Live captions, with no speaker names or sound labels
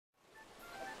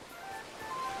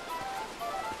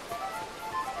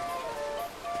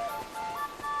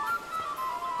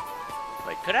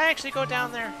Could I actually go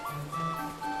down there?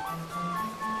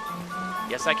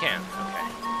 Yes, I can. Okay.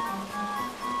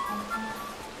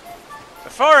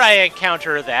 Before I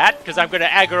encounter that, because I'm going to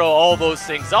aggro all those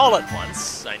things all at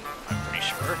once, I'm pretty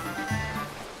sure.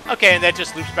 Okay, and that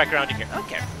just loops back around to here.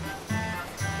 Okay.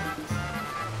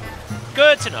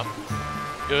 Good to know.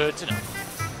 Good to know.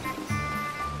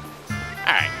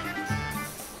 Alright.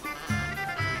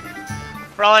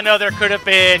 For all I know, there could have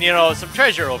been, you know, some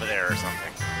treasure over there or something.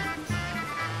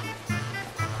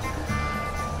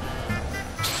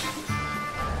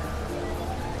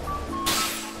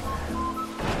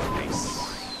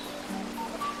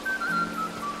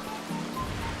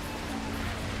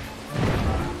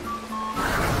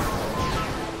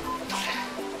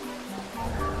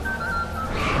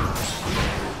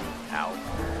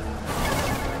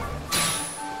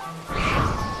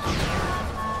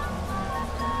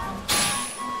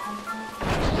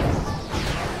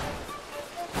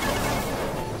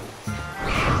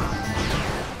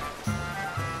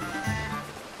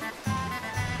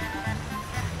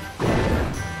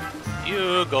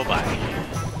 You go by.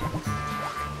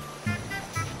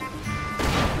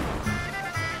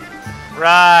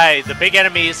 Right, the big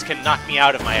enemies can knock me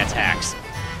out of my attacks.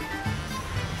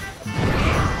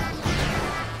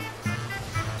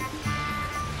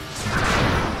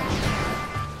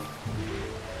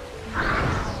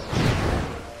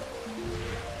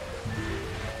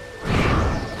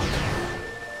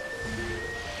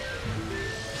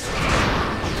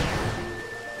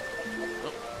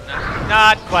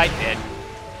 Not quite dead.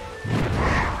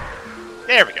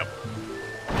 There we go.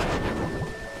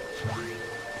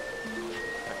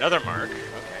 Another mark.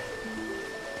 Okay.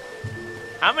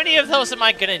 How many of those am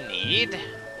I gonna need?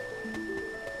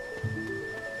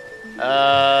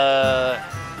 Okay.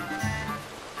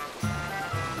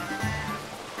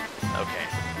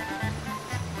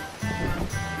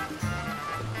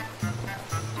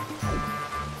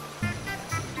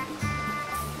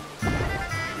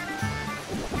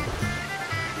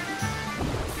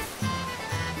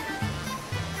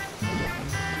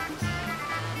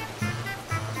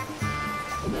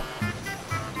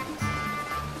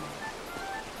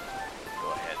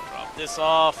 This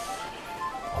off.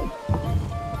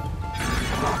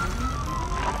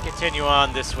 Continue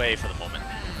on this way for the moment.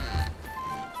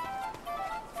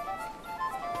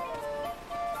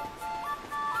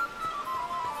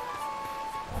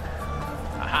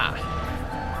 Aha.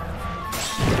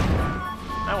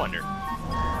 I wonder.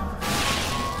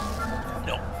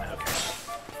 No. Okay.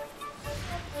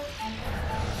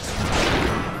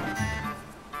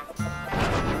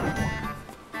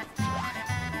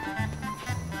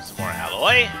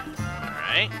 Alloy.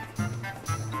 Alright.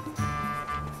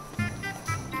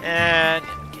 And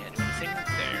can't do anything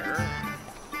there.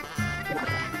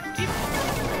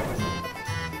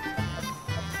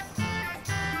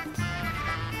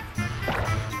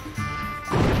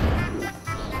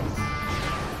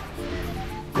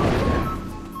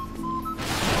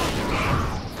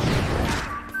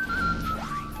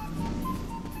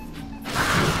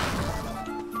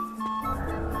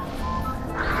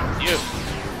 You.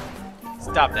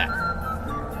 Stop that.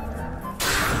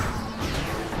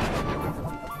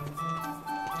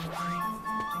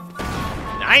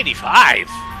 $95.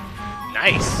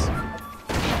 Nice.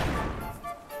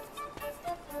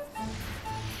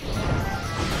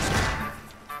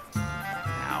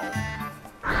 Ow.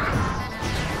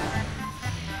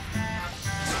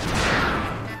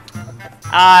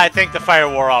 I think the fire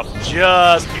wore off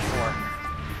just before.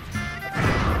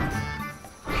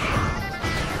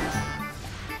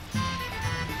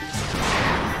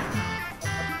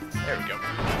 There we go.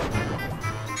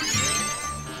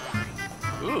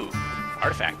 Ooh,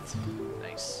 artifact.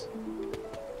 Nice.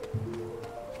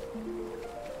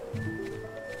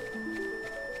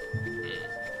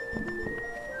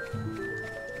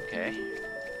 Okay.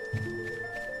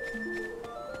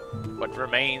 What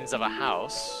remains of a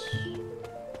house?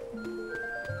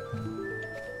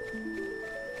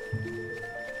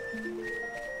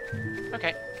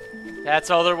 Okay. That's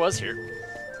all there was here.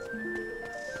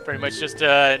 Pretty much just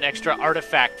an extra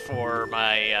artifact for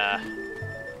my,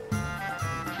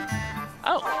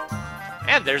 Oh!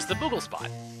 And there's the Boogle spot.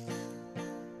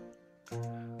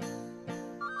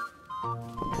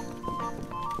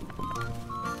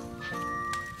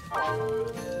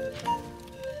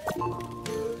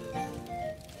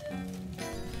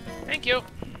 Thank you.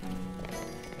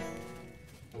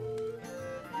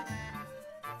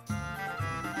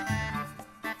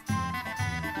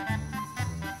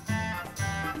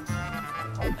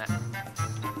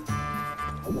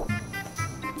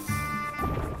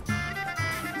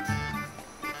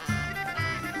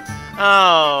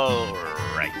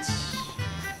 Alright.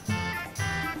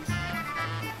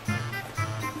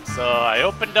 So I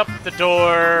opened up the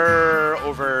door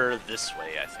over this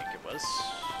way, I think it was.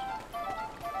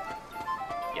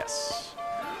 Yes.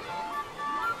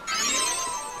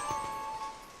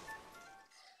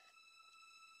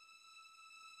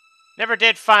 Never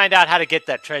did find out how to get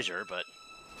that treasure, but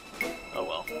oh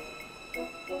well.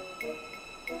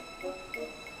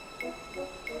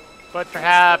 But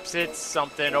perhaps it's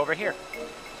something over here.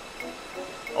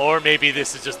 Or maybe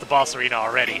this is just the boss arena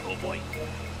already. Oh boy.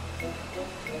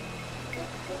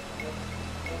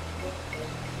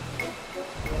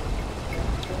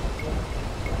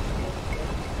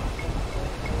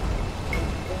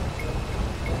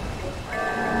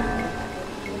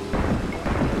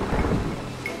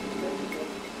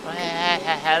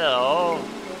 Hello.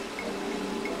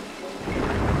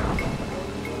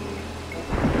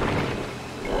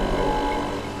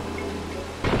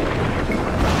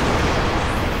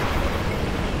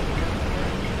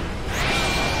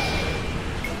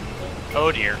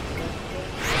 Oh dear.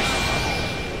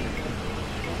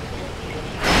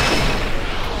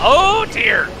 Oh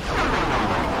dear.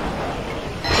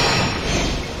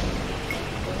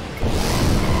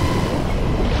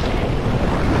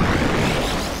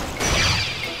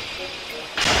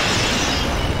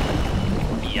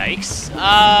 Yikes.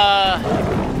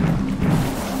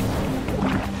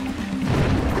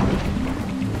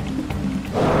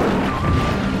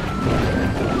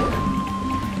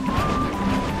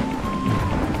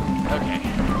 Okay.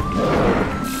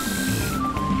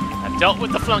 I've dealt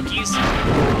with the flunkies.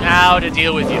 Now to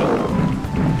deal with you.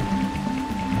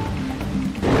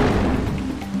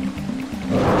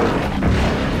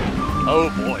 Oh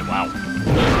boy, wow.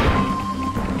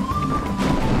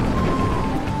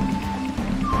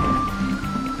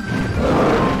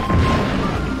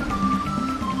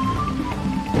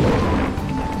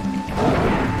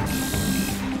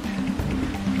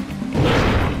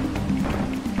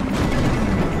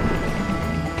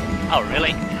 Oh,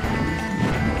 really?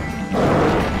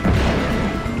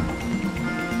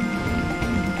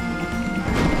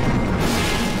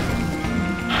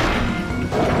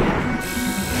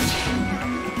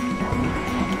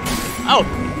 Oh,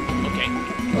 okay.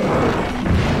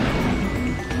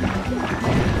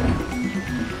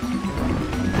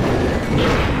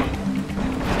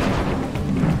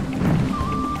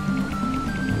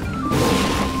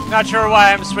 Not sure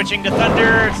why I'm switching to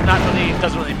Thunder. It's not really,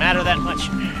 doesn't really matter that much.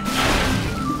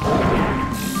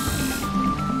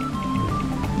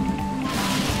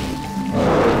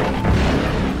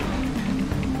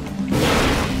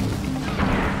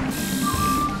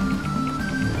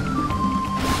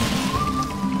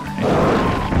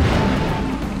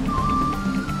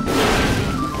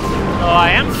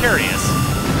 I am curious.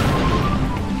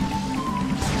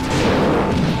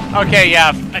 Okay,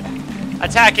 yeah,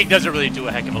 attacking doesn't really do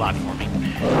a heck of a lot for me.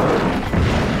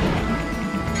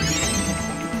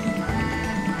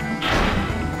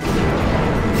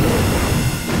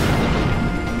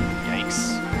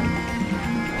 Yikes.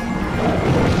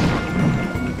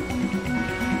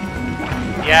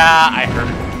 Yeah, I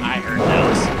heard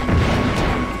those.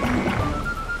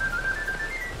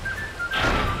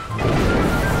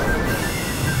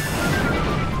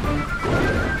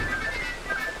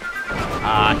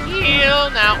 Heal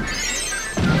now.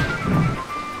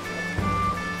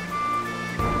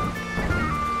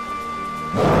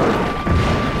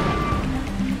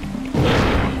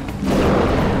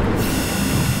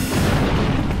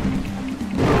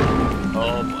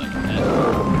 Oh boy.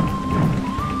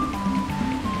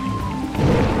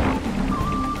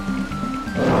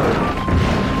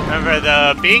 Remember,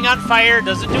 the being on fire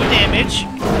doesn't do damage.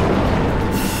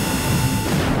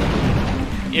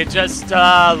 It just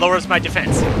lowers my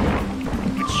defense.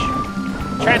 Which,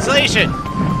 translation,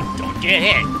 don't get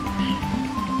hit.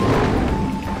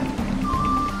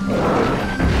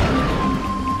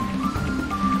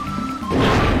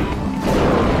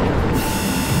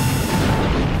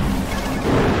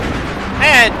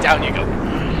 And down you go.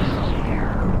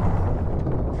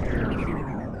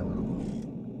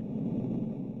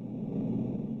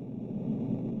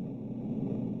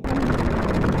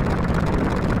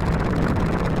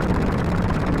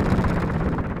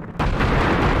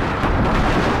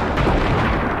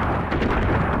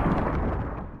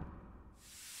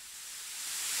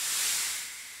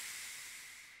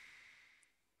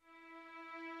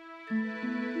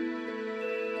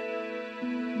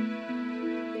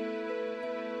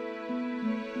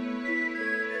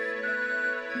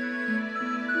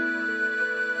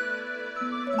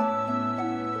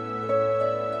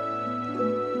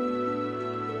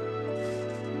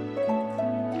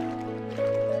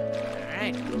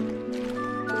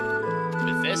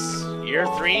 With this, year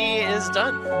 3 is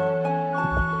done.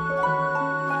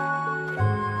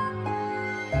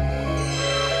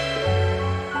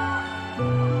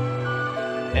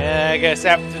 I guess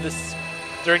after this,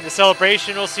 during the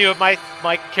celebration, we'll see what my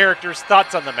character's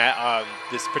thoughts on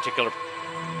this particular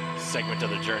segment of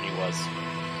the journey was.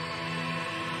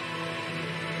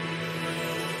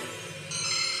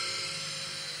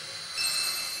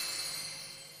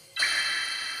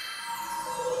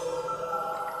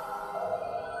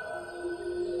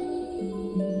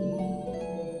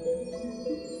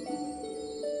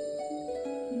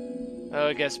 Oh,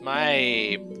 I guess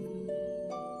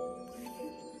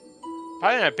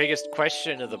probably my biggest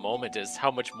question of the moment is how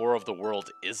much more of the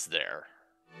world is there?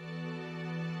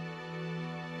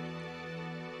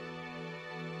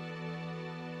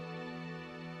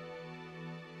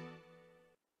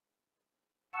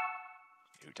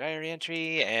 New diary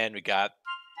entry, and we got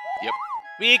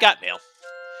mail.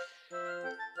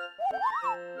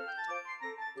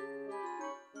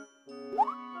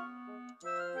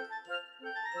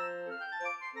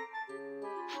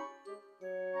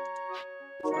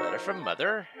 Letter from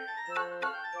Mother.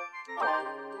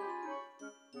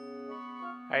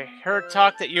 I heard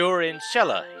talk that you were in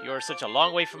Shella. You are such a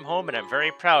long way from home, and I'm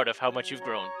very proud of how much you've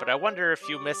grown. But I wonder if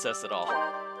you miss us at all.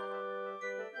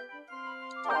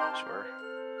 Sure.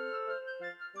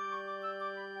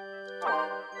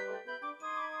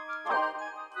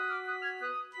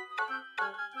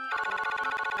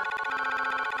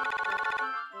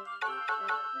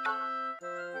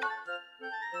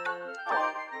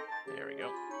 There we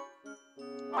go.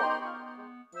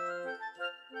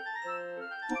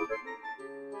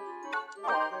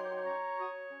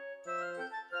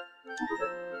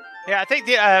 Yeah, I think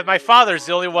my father's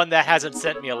the only one that hasn't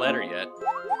sent me a letter yet.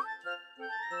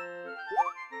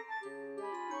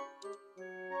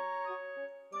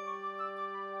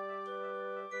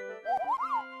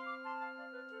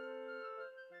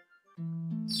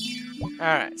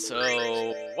 Alright,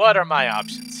 so what are my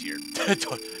options here?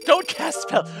 don't cast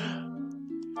spell.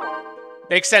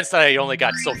 Makes sense that I only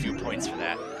got so few points for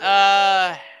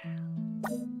that.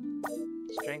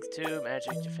 Strength 2,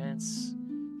 magic defense.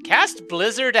 Cast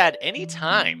Blizzard at any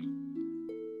time.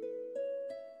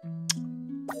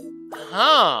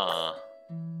 Huh.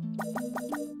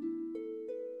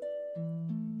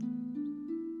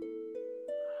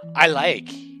 I like.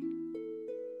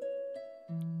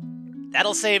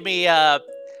 That'll save me,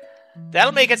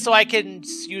 that'll make it so I can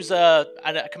use a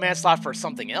command slot for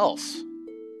something else.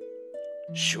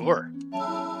 Sure.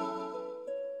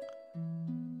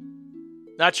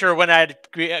 Not sure when I'd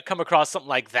come across something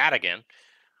like that again.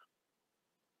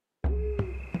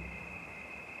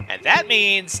 And that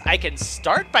means I can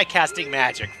start by casting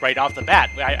magic right off the bat.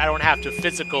 I don't have to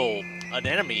physical an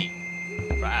enemy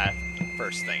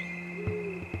first thing.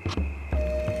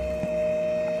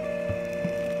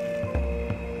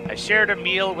 I shared a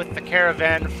meal with the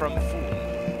caravan from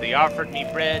Foon. They offered me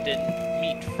bread and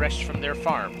meat fresh from their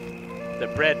farm. The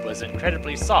bread was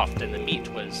incredibly soft and the meat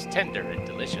was tender and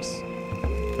delicious.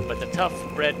 But the tough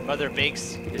bread Mother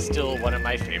bakes is still one of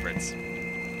my favorites.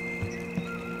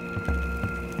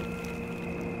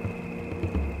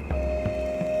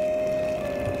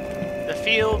 The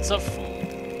fields of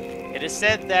Foon. It is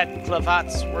said that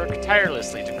Clavats work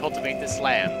tirelessly to cultivate this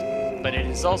land, but it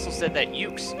is also said that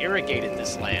Ukes irrigated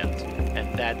this land,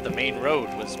 and that the main road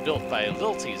was built by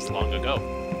Lilties long ago.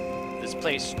 This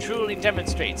place truly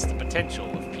demonstrates the potential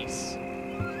of peace.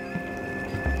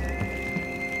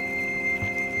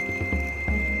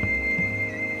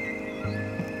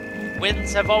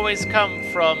 Winds have always come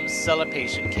from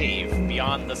Celipation Cave,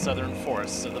 beyond the southern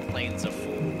forests of the plains of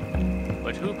Foon.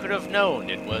 But who could have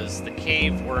known it was the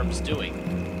cave worm's doing?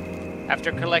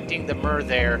 After collecting the myrrh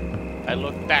there, I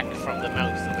looked back from the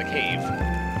mouth of the cave.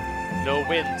 No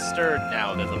wind stirred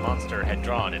now that the monster had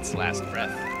drawn its last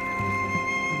breath.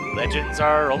 Legends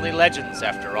are only legends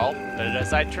after all, but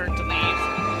as I turned to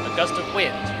leave, a gust of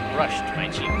wind brushed my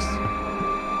cheeks.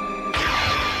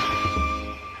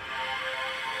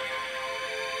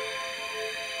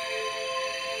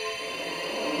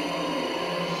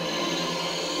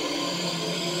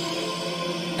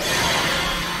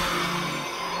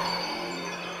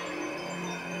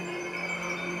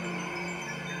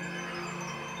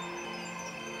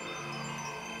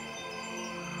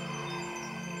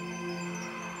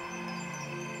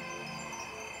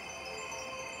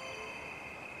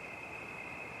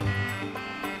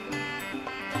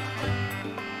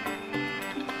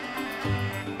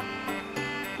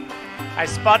 I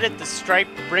spotted the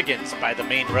striped brigands by the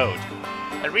main road.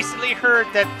 I recently heard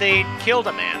that they'd killed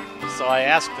a man, so I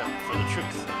asked them for the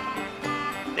truth.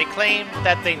 They claimed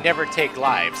that they never take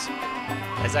lives.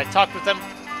 As I talked with them,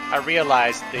 I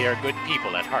realized they are good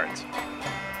people at heart.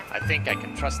 I think I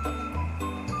can trust them.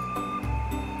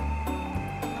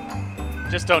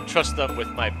 Just don't trust them with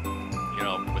my,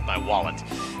 with my wallet.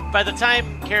 By the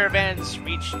time caravans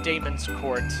reach Damon's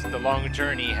court, the long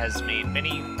journey has made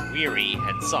many weary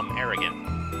and some arrogant.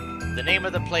 The name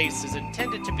of the place is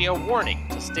intended to be a warning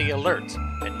to stay alert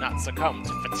and not succumb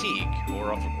to fatigue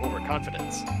or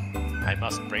overconfidence. I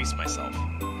must brace myself.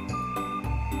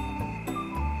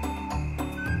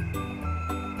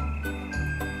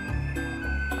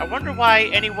 I wonder why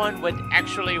anyone would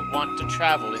actually want to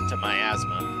travel into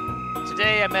miasma.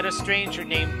 Today I met a stranger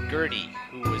named Gertie,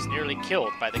 who was nearly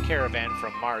killed by the caravan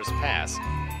from Mars Pass.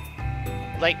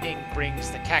 Lightning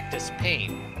brings the cactus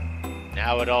pain.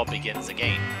 Now it all begins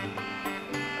again.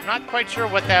 I'm not quite sure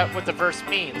what the verse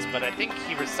means, but I think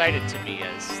he recited to me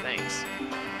as thanks.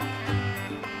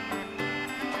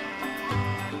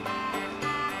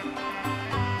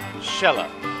 Shella,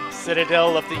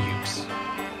 citadel of the Ukes.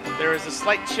 There is a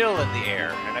slight chill in the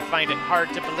air, and I find it hard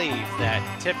to believe that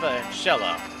Tifa and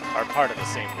Shella are part of the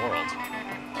same world.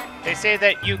 They say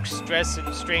that Ukes dress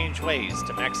in strange ways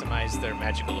to maximize their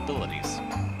magical abilities.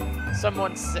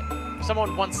 Someone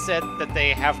once said that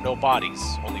they have no bodies,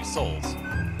 only souls.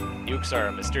 Ukes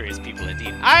are mysterious people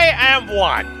indeed. I am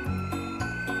one!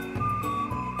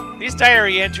 These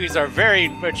diary entries are very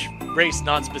much race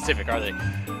non-specific, are they?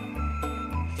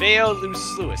 Vale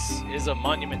Luce Lewis is a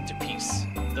monument to peace.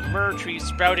 The myrrh tree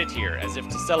sprouted here as if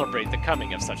to celebrate the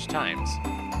coming of such times.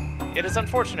 It is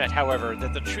unfortunate, however,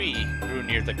 that the tree grew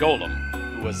near the golem,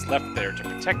 who was left there to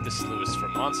protect the sluice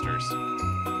from monsters.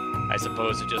 I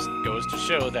suppose it just goes to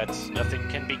show that nothing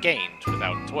can be gained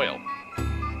without toil.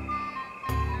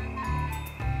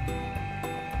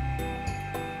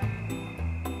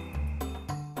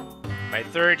 My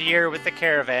third year with the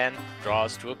caravan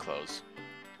draws to a close.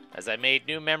 As I made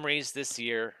new memories this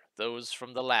year, those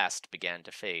from the last began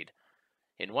to fade.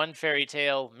 In one fairy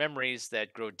tale, memories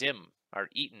that grow dim are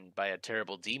eaten by a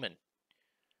terrible demon.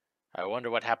 I wonder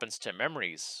what happens to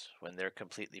memories when they're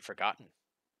completely forgotten.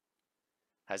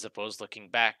 I suppose looking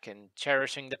back and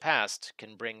cherishing the past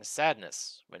can bring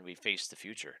sadness when we face the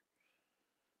future.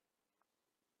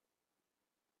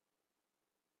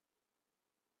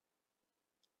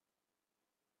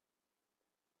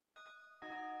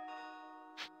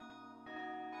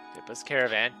 Pippa's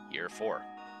Caravan, Year 4.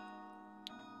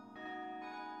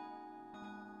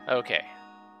 Okay,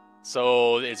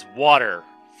 so it's water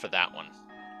for that one.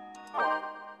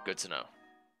 Good to know.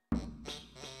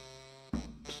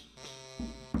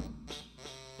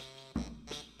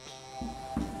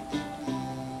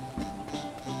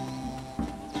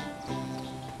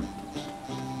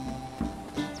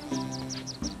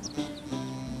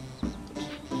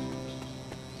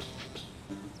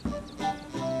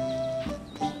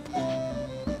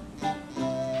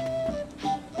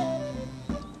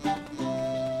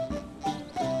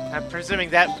 I'm presuming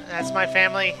that's my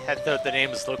family. The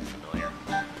names look familiar.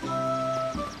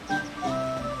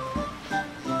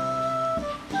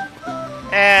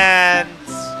 And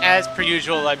as per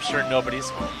usual, I'm sure nobody's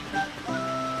home.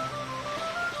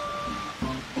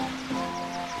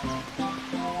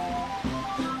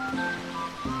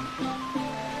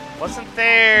 Wasn't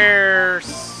there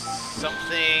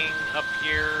something up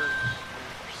here?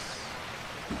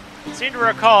 I seem to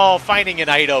recall finding an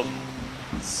item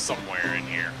somewhere in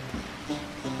here.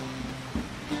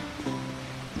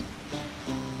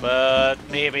 But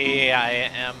maybe I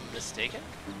am mistaken?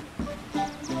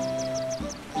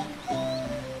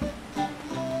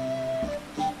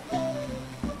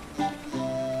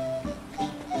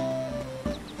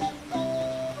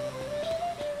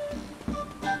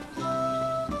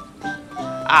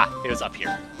 Ah, it was up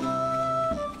here.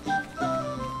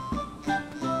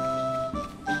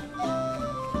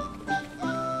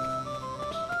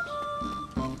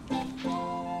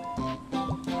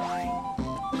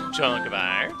 Chunk of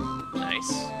iron.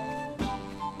 Nice.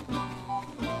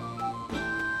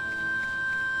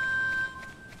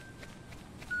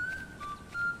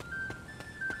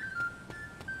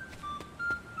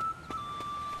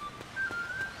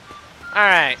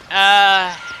 Alright,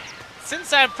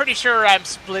 since I'm pretty sure I've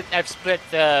split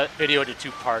the video into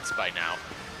 2 parts by now.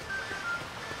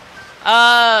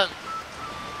 I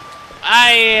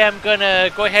am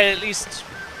gonna go ahead and at least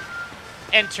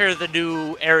enter the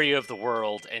new area of the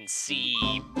world and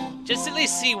see, just at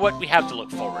least see what we have to look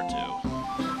forward to.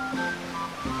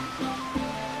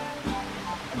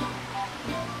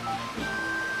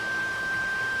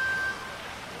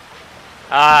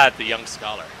 Ah, the young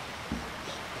scholar.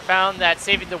 Found that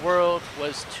saving the world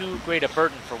was too great a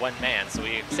burden for one man, so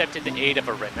he accepted the aid of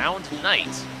a renowned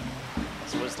knight.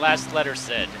 So his last letter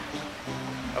said,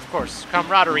 "Of course,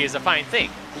 camaraderie is a fine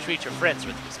thing. Treat your friends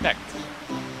with respect."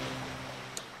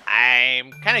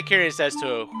 I'm kind of curious as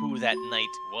to who that knight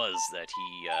was that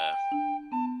he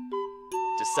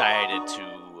decided to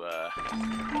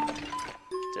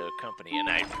accompany, and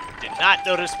I did not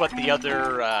notice what the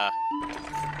other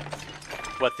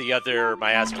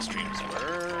miasma streams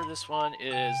were. This one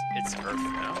is it's Earth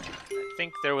now. I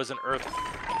think there was an Earth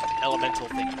elemental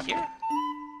thing here.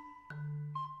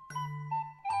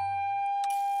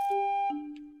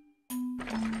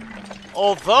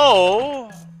 Although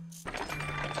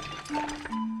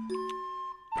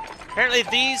apparently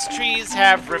these trees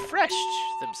have refreshed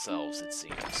themselves, it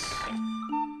seems.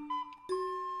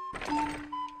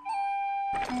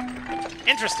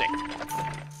 Interesting.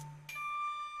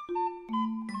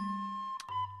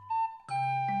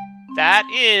 That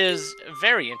is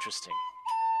very interesting.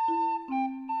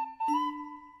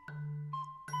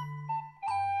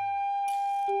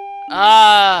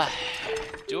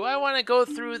 Do I want to go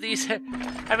through these?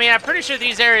 I mean, I'm pretty sure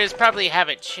these areas probably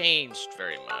haven't changed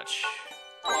very much.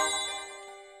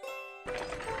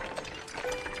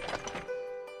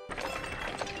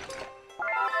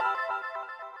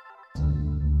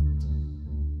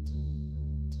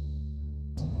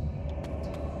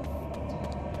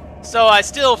 So I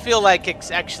still feel like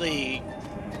it's actually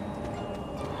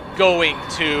going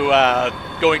to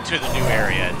the new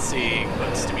area and seeing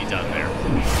what's to be done there.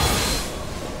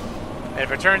 And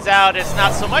if it turns out it's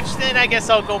not so much, then I guess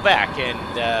I'll go back and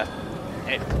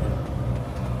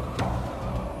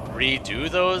redo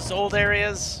those old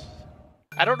areas.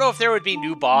 I don't know if there would be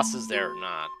new bosses there or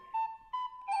not.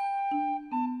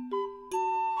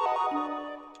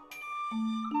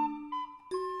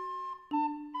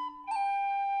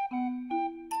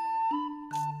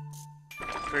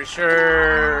 Pretty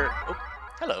sure... Oh,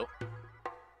 hello.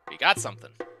 We got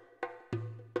something.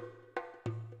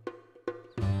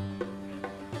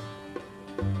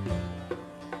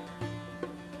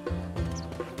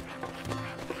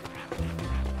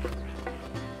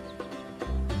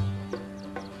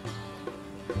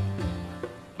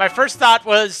 My first thought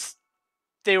was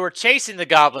they were chasing the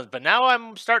goblins, but now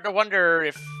I'm starting to wonder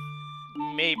if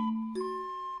maybe...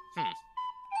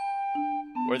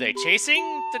 Were they chasing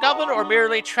the goblin or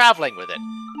merely traveling with it?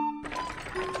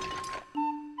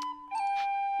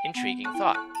 Intriguing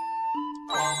thought.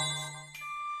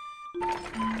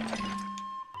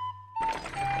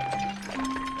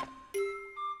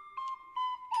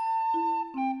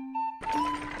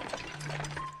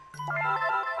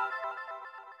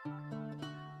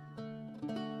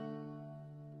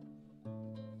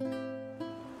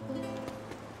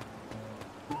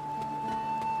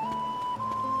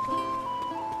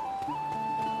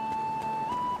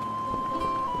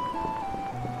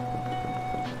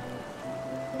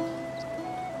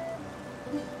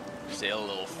 Sail a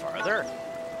little farther.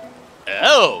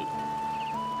 Oh!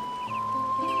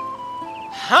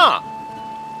 Huh.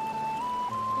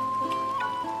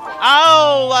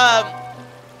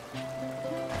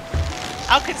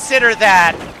 I'll consider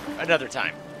that another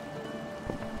time.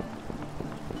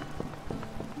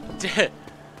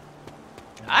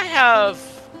 I have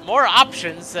more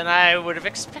options than I would have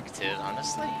expected,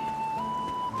 honestly.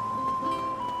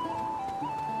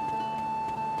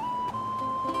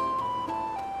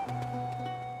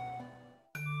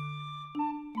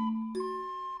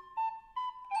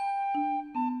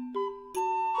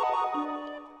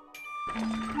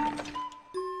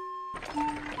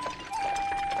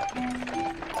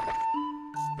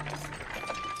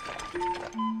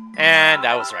 And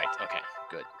I was right. Okay,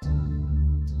 good.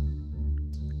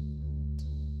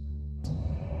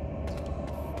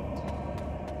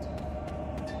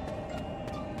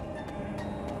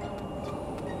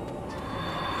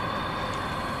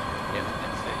 Yeah,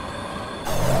 that's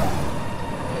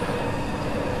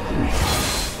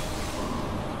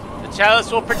it. The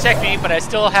chalice will protect me, but I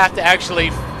still have to actually,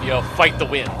 fight the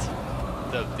wind,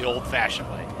 the old-fashioned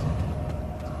way.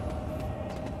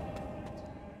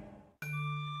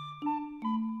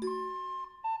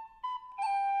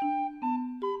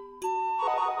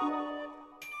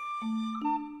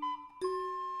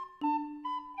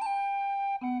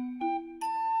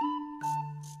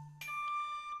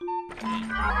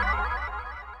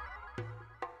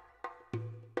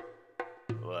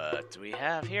 What do we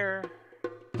have here?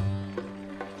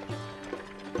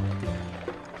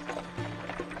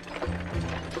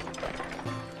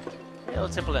 Hello,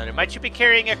 Temple Ender. Might you be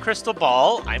carrying a crystal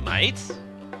ball? I might.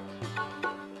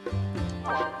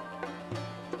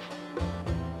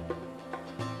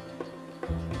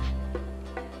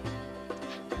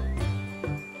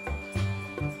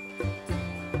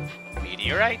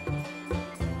 Meteorite?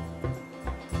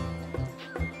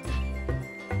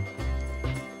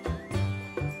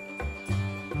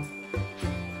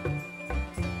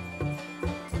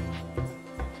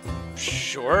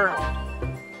 Sure.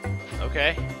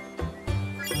 Okay.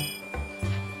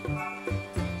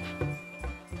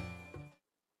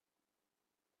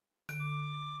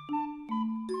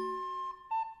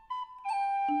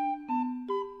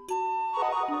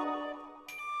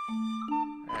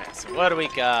 Alright, so what do we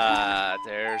got?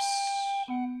 There's...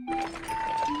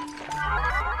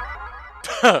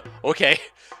 Okay.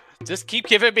 Just keep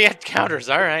giving me encounters,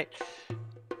 alright.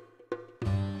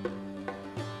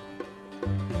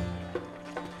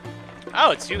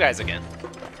 Oh, it's you guys again.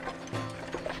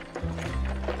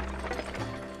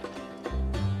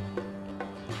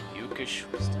 Yukish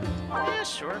wisdom. Yeah,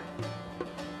 sure.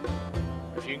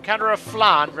 If you encounter a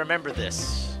flan, remember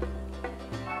this.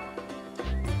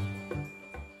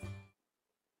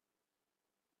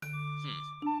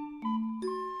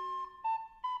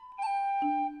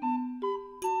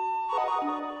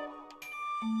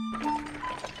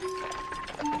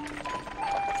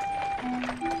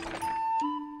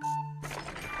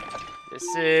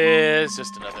 This is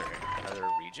just another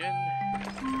region.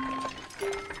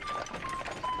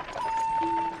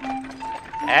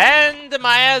 And the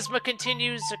miasma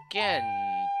continues again.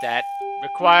 That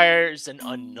requires an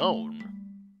unknown.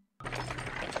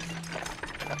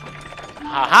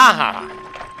 Ha ha ha.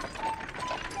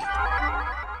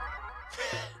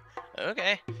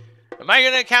 Okay. Am I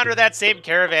gonna encounter that same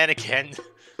caravan again?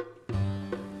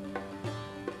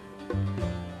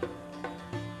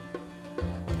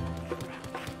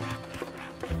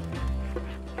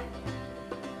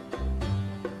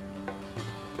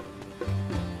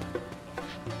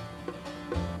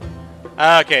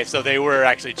 Okay, so they were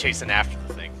actually chasing after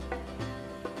the thing.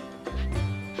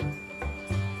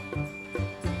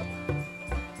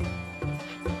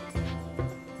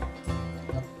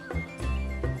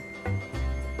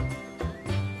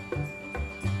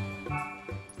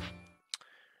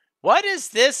 What is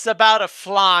this about a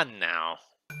flan now?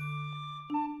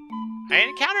 I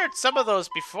encountered some of those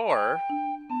before.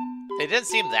 They didn't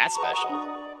seem that special.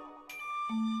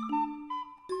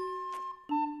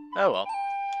 Oh well.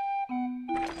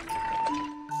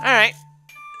 Alright,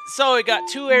 so we got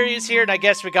two areas here, and I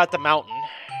guess we got the mountain,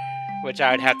 which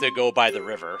I would have to go by the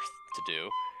river to do.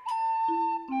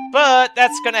 But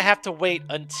that's going to have to wait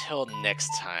until next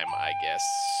time, I guess.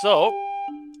 So,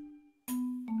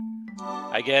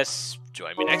 I guess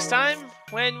join me next time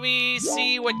when we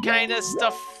see what kind of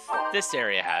stuff this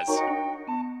area has.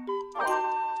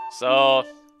 So,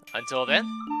 until then,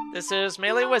 this is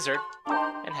MeleeWizard,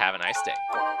 and have a nice day.